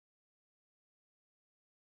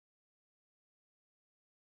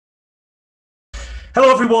Hello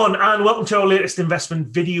everyone and welcome to our latest investment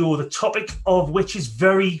video, the topic of which is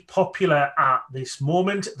very popular at this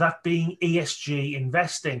moment, that being ESG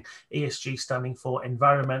investing. ESG standing for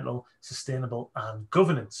environmental, sustainable and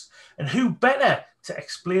governance. And who better to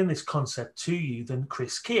explain this concept to you than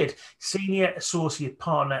Cade, Senior Associate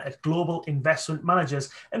Partner at Global Investment Managers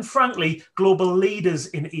and frankly, global leaders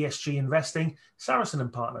in ESG investing, Sarasin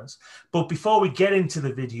and Partners. But before we get into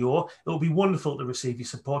the video, it will be wonderful to receive your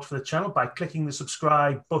support for the channel by clicking the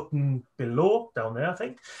subscribe button below, down there I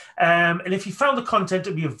think. And if you found the content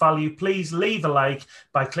to be of value, please leave a like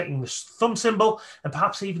by clicking the thumb symbol and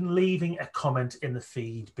perhaps even leaving a comment in the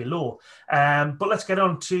feed below. But let's get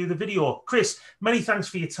on to the video. Chris, many thanks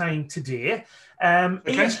for your time today.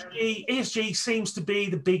 ESG seems to be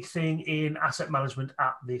the big thing in asset management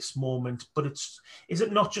at this moment, but is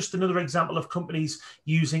it not just another example of companies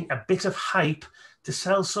using a bit of hype to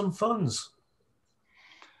sell some funds?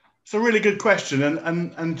 It's a really good question,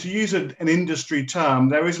 and to use an industry term,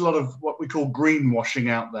 there is a lot of what we call greenwashing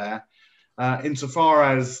out there, insofar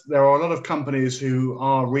as there are a lot of companies who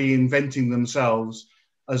are reinventing themselves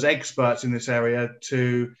as experts in this area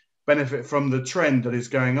to benefit from the trend that is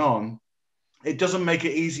going on. It doesn't make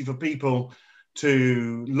it easy for people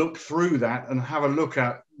to look through that and have a look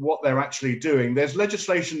at what they're actually doing. There's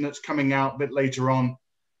legislation that's coming out a bit later on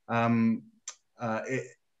in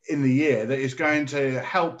the year that is going to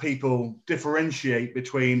help people differentiate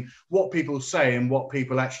between what people say and what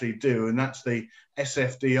people actually do. And that's the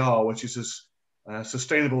SFDR, which is a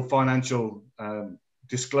Sustainable Financial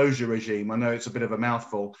Disclosure Regime. I know it's a bit of a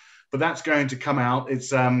mouthful, but that's going to come out.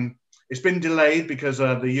 It's been delayed because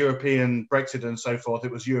of the European Brexit and so forth.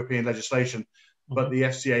 It was European legislation, but the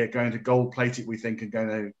FCA are going to gold plate it, we think,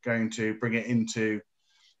 and going to bring it into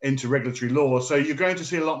regulatory law. So you're going to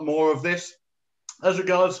see a lot more of this. As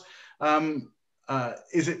regards,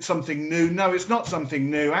 is it something new? No, it's not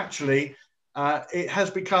something new. Actually, it has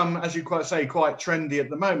become, as you quite say, quite trendy at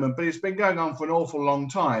the moment, but it's been going on for an awful long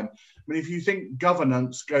time. I mean, if you think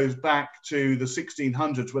governance goes back to the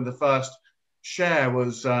 1600s when the first share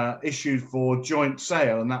was issued for joint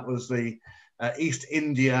sale, and that was the East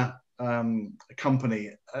India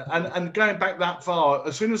Company. And going back that far,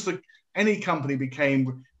 as soon as any company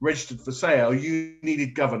became registered for sale, you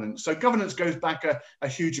needed governance. So governance goes back a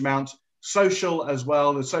huge amount, social as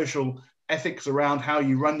well, the social ethics around how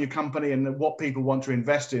you run your company and what people want to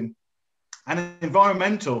invest in. And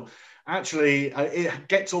environmental, actually, it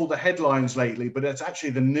gets all the headlines lately, but it's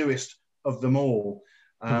actually the newest of them all.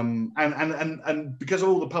 And because of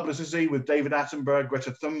all the publicity with David Attenborough,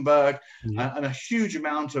 Greta Thunberg, and a huge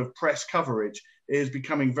amount of press coverage, is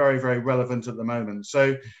becoming very, very relevant at the moment.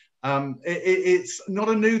 So it's not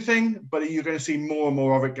a new thing, but you're going to see more and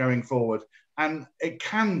more of it going forward. And it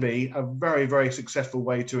can be a very, very successful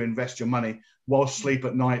way to invest your money while sleep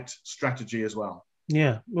at night strategy as well.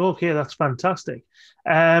 Yeah, okay, that's fantastic.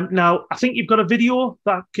 Now, I think you've got a video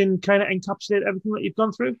that can kind of encapsulate everything that you've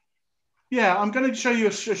gone through. Yeah, I'm going to show you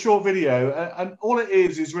a short video, and all it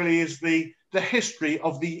is really the history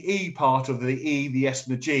of the E part of the E, the S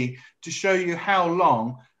and the G, to show you how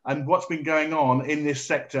long and what's been going on in this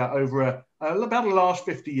sector over about the last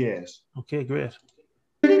 50 years. Okay, great.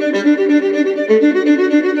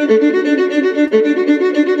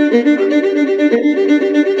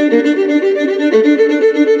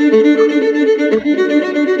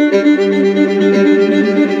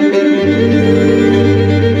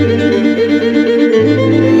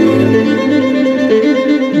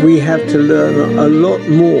 We have to learn a lot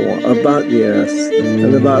more about the Earth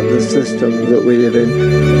and about the system that we live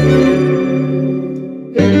in.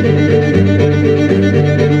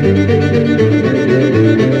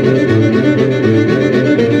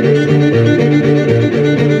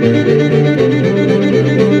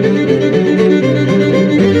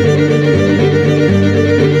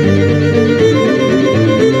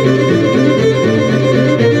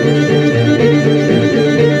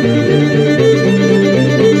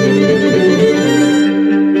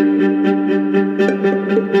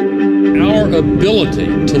 Ability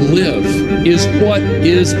to live is what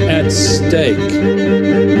is at stake.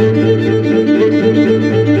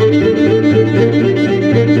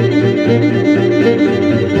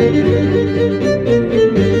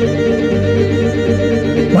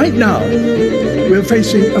 Right now, we're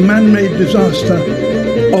facing a man-made disaster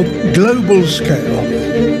of global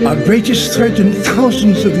scale, our greatest threat in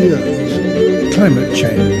thousands of years, climate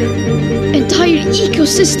change. Entire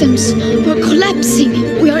ecosystems are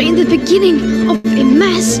collapsing. We are in the beginning of a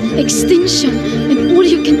mass extinction, and all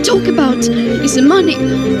you can talk about is money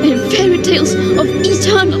and fairy tales of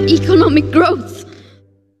eternal economic growth.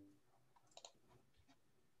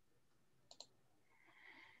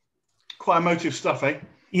 Quite emotive stuff, eh?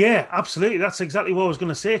 Yeah, absolutely. That's exactly what I was going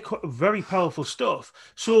to say. Very powerful stuff.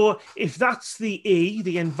 So if that's the E,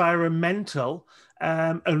 the environmental,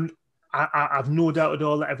 and I've no doubt at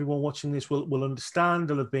all that everyone watching this will understand.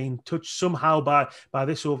 They'll have been touched somehow by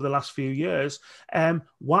this over the last few years.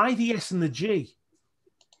 Why the S and the G?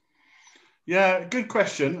 Yeah, good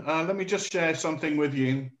question. Let me just share something with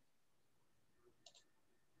you.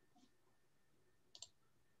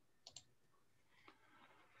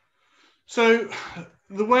 So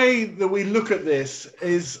the way that we look at this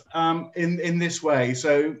is in this way.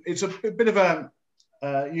 So it's a bit of a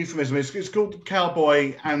euphemism. It's called the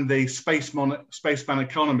cowboy and the spaceman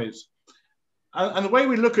economies. And the way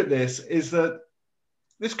we look at this is that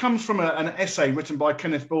this comes from an essay written by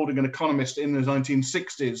Kenneth Boulding, an economist in the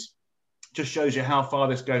 1960s. Just shows you how far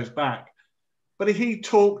this goes back. But he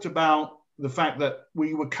talked about the fact that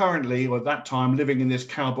we were currently, or at that time, living in this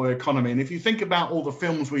cowboy economy. And if you think about all the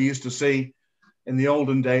films we used to see in the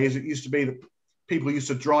olden days, it used to be that people used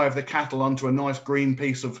to drive the cattle onto a nice green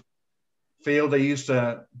piece of field. They used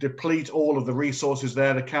to deplete all of the resources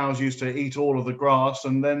there. The cows used to eat all of the grass.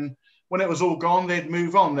 And then when it was all gone, they'd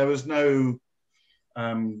move on. There was no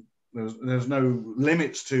there's no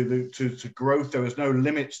limits to growth. There was no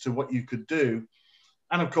limits to what you could do.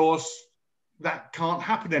 And of course, that can't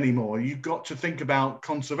happen anymore. You've got to think about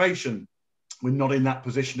conservation. We're not in that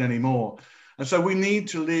position anymore. And so we need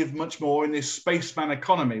to live much more in this spaceman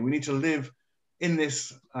economy. We need to live in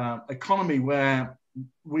this economy where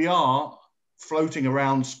we are floating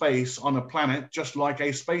around space on a planet, just like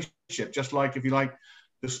a spaceship, just like, if you like,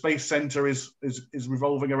 the space center is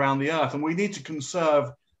revolving around the Earth. And we need to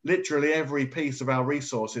conserve literally every piece of our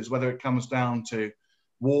resources, whether it comes down to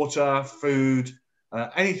water, food,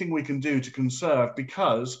 anything we can do to conserve,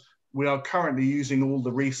 because we are currently using all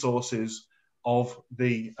the resources of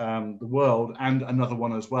the world and another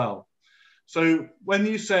one as well. So when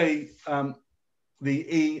you say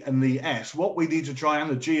the E and the S, what we need to try, and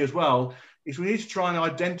the G as well, is we need to try and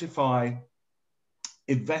identify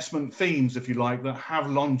investment themes, if you like, that have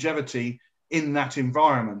longevity in that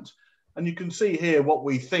environment. And you can see here what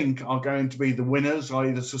we think are going to be the winners,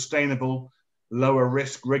 i.e. the sustainable, lower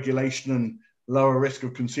risk regulation and lower risk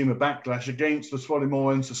of consumer backlash against the slightly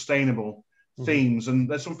more unsustainable themes. And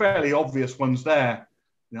there's some fairly obvious ones there.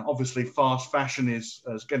 You know, obviously fast fashion is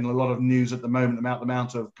getting a lot of news at the moment about the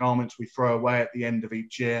amount of garments we throw away at the end of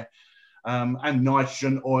each year. And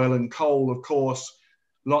nitrogen, oil and coal, of course,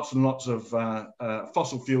 lots and lots of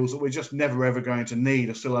fossil fuels that we're just never ever going to need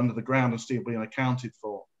are still under the ground and still being accounted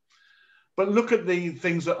for. But look at the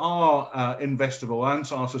things that are investable and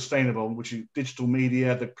are sustainable, which is digital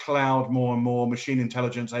media, the cloud, more and more, machine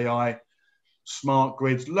intelligence, AI, smart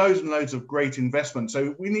grids, loads and loads of great investment.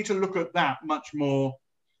 So we need to look at that much more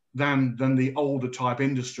than the older type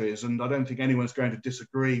industries. And I don't think anyone's going to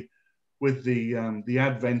disagree with the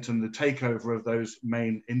advent and the takeover of those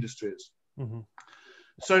main industries.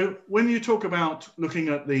 So when you talk about looking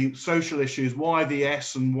at the social issues, why the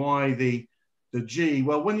S and why the G?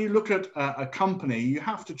 Well, when you look at a company, you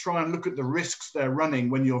have to try and look at the risks they're running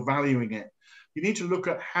when you're valuing it. You need to look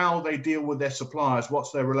at how they deal with their suppliers,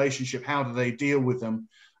 what's their relationship, how do they deal with them,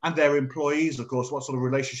 and their employees, of course, what sort of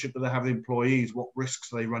relationship do they have with employees, what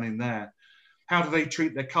risks are they running there? How do they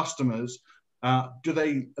treat their customers? Do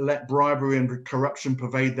they let bribery and corruption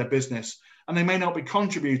pervade their business? And they may not be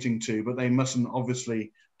contributing to, but they mustn't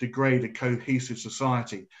obviously degrade a cohesive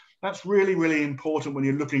society. That's really, really important when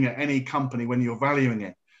you're looking at any company, when you're valuing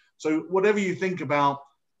it. So whatever you think about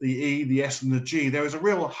the E, the S and the G, there is a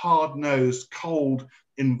real hard-nosed, cold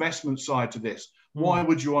investment side to this. Why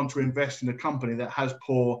would you want to invest in a company that has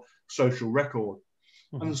poor social record?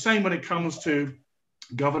 And the same when it comes to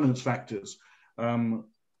governance factors. You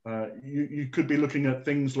could be looking at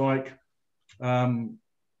things like the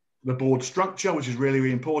board structure, which is really,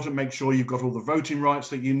 really important. Make sure you've got all the voting rights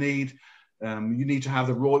that you need. You need to have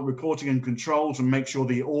the raw reporting and controls and make sure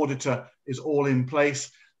the auditor is all in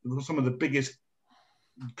place. Some of the biggest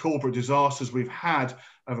corporate disasters we've had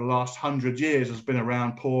over the last 100 years has been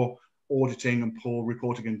around poor auditing and poor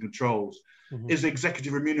reporting and controls. Is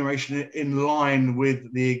executive remuneration in line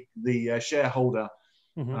with the shareholder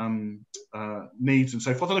needs and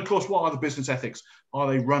so forth? And of course, what are the business ethics? Are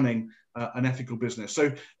they running an ethical business?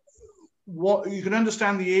 So what you can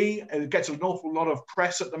understand the E, it gets an awful lot of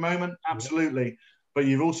press at the moment, absolutely. But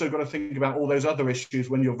you've also got to think about all those other issues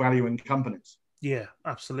when you're valuing companies. Yeah,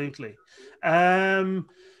 absolutely.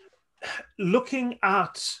 Looking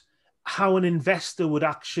at how an investor would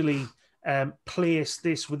actually place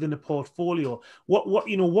this within a portfolio,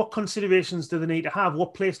 what considerations do they need to have?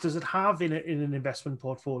 What place does it have in an investment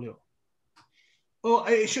portfolio? Well,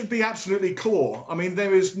 it should be absolutely core. I mean,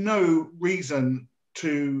 there is no reason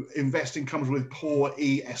to invest in companies with poor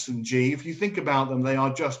E, S, and G. If you think about them, they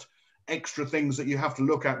are just extra things that you have to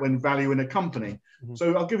look at when valuing a company. Mm-hmm.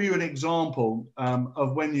 So I'll give you an example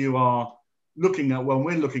of when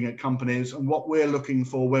we're looking at companies and what we're looking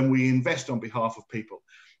for when we invest on behalf of people.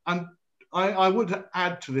 And I would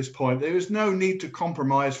add to this point, there is no need to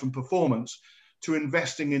compromise from performance to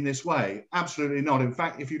investing in this way. Absolutely not. In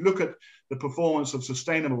fact, if you look at the performance of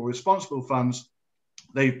sustainable, responsible funds,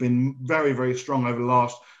 they've been very, very strong over the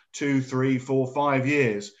last 2, 3, 4, 5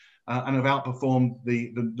 years and have outperformed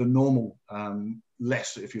the normal,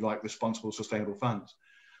 less, if you like, responsible, sustainable funds.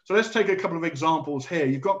 So let's take a couple of examples here.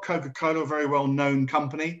 You've got Coca-Cola, a very well-known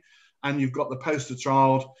company, and you've got the poster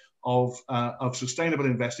child of sustainable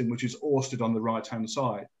investing, which is Orsted on the right-hand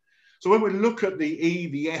side. So when we look at the E,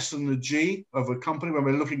 the S, and the G of a company, when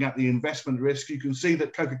we're looking at the investment risk, you can see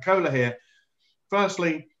that Coca-Cola here,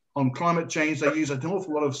 firstly, on climate change, they use an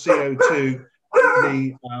awful lot of CO2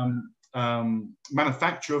 in the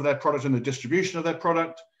manufacture of their product and the distribution of their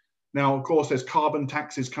product. Now, of course, there's carbon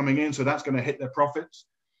taxes coming in, so that's going to hit their profits.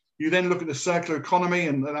 You then look at the circular economy,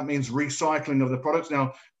 and that means recycling of the products.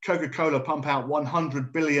 Now, Coca-Cola pump out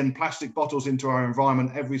 100 billion plastic bottles into our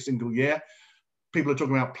environment every single year. People are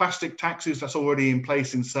talking about plastic taxes. That's already in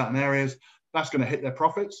place in certain areas. That's going to hit their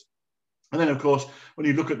profits. And then, of course, when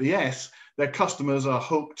you look at the S, their customers are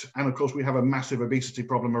hooked. And, of course, we have a massive obesity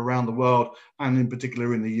problem around the world, and in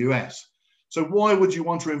particular in the US. So why would you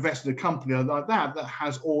want to invest in a company like that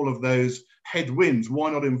has all of those headwinds?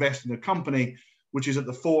 Why not invest in a company which is at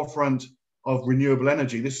the forefront of renewable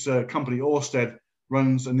energy? This company, Orsted,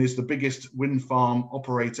 runs and is the biggest wind farm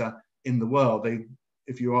operator in the world.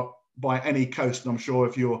 If you are by any coast, and I'm sure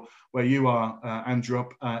if you're where you are, Andrew,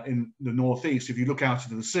 up in the northeast, if you look out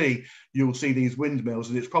into the sea, you'll see these windmills,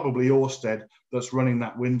 and it's probably Orsted that's running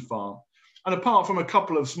that wind farm. And apart from a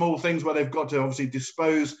couple of small things where they've got to obviously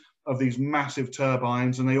dispose of these massive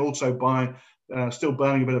turbines, and they also buy still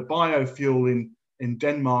burning a bit of biofuel in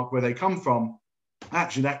Denmark where they come from,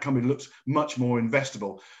 actually that company looks much more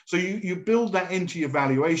investable. So you build that into your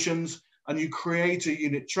valuations, and you create a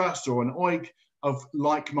unit trust or an OIC of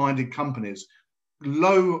like-minded companies,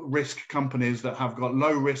 low-risk companies that have got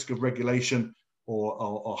low risk of regulation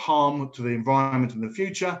or harm to the environment in the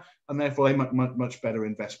future, and therefore they make much better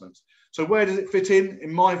investments. So where does it fit in?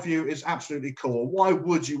 In my view, it's absolutely core. Why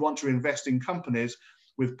would you want to invest in companies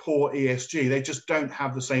with poor ESG? They just don't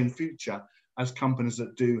have the same future as companies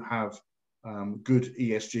that do have good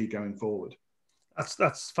ESG going forward.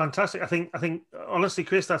 That's fantastic. I think honestly,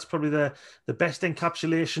 Chris, that's probably the best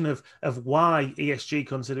encapsulation of why ESG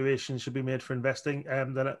considerations should be made for investing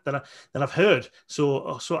that I've heard.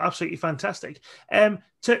 So absolutely fantastic.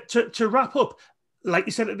 To wrap up, like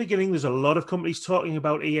you said at the beginning, there's a lot of companies talking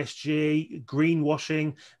about ESG,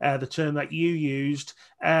 greenwashing, the term that you used,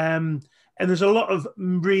 and there's a lot of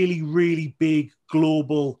really, really big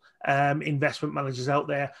global investment managers out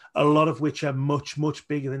there, a lot of which are much, much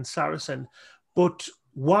bigger than Sarasin. But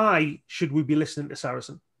why should we be listening to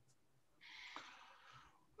Sarasin?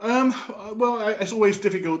 Well, it's always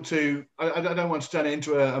difficult to, I don't want to turn it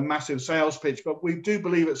into a massive sales pitch, but we do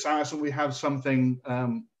believe at Sarasin we have something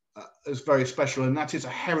that's very special, and that is a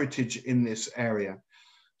heritage in this area.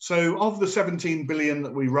 So of the 17 billion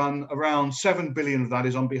that we run, around 7 billion of that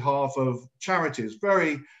is on behalf of charities,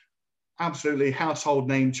 very absolutely household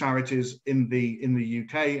name charities in the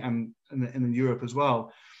UK and in Europe as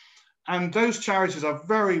well. And those charities are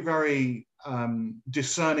very, very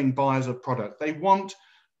discerning buyers of product. They want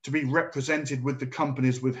to be represented with the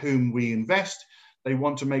companies with whom we invest. They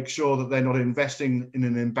want to make sure that they're not investing in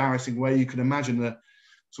an embarrassing way. You can imagine that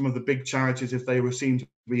some of the big charities, if they were seen to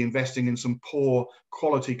be investing in some poor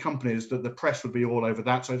quality companies, that the press would be all over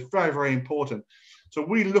that. So it's very, very important. So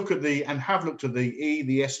we look at and have looked at the E,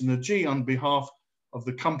 the S, and the G on behalf of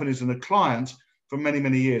the companies and the clients for many,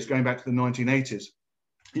 many years, going back to the 1980s.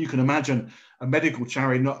 You can imagine a medical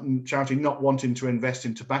charity not wanting to invest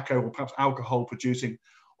in tobacco or perhaps alcohol producing,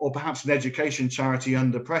 or perhaps an education charity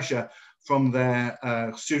under pressure from their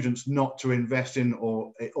students not to invest in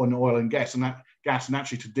oil and gas, and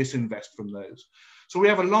actually to disinvest from those. So we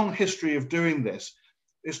have a long history of doing this.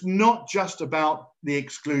 It's not just about the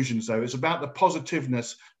exclusions, though. It's about the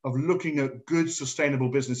positiveness of looking at good, sustainable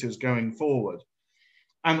businesses going forward,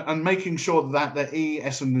 and making sure that the E,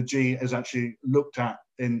 S, and the G is actually looked at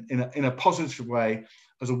in a positive way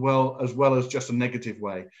as well as just a negative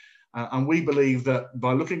way. And we believe that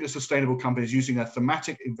by looking at sustainable companies using a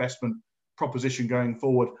thematic investment proposition going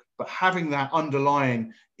forward, but having that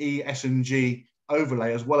underlying E, S, and G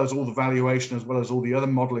overlay, as well as all the valuation, as well as all the other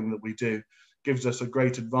modeling that we do, gives us a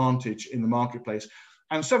great advantage in the marketplace.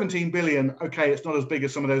 And 17 billion, okay, it's not as big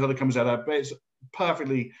as some of those other companies out there, but it's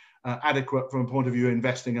perfectly adequate from a point of view of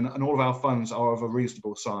investing, and all of our funds are of a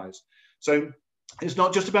reasonable size. So it's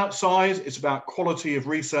not just about size, it's about quality of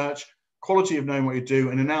research, quality of knowing what you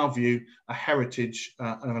do, and in our view, a heritage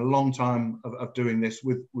and a long time of doing this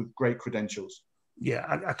with great credentials. Yeah,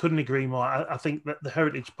 I couldn't agree more. I think that the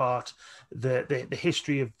heritage part, the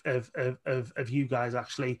history of you guys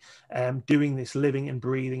actually doing this, living and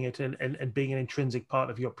breathing it, and being an intrinsic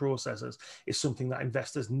part of your processes is something that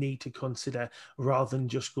investors need to consider, rather than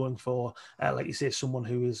just going for, like you say, someone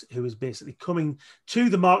who is basically coming to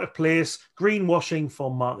the marketplace, greenwashing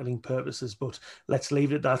for marketing purposes. But let's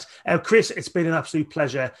leave it at that. Chris, it's been an absolute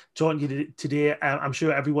pleasure talking to you today. I'm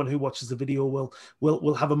sure everyone who watches the video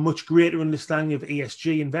will have a much greater understanding of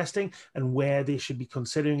ESG investing and where they should be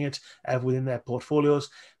considering it within their portfolios.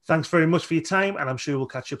 Thanks very much for your time, and I'm sure we'll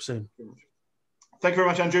catch up soon. Thank you very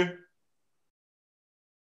much, Andrew.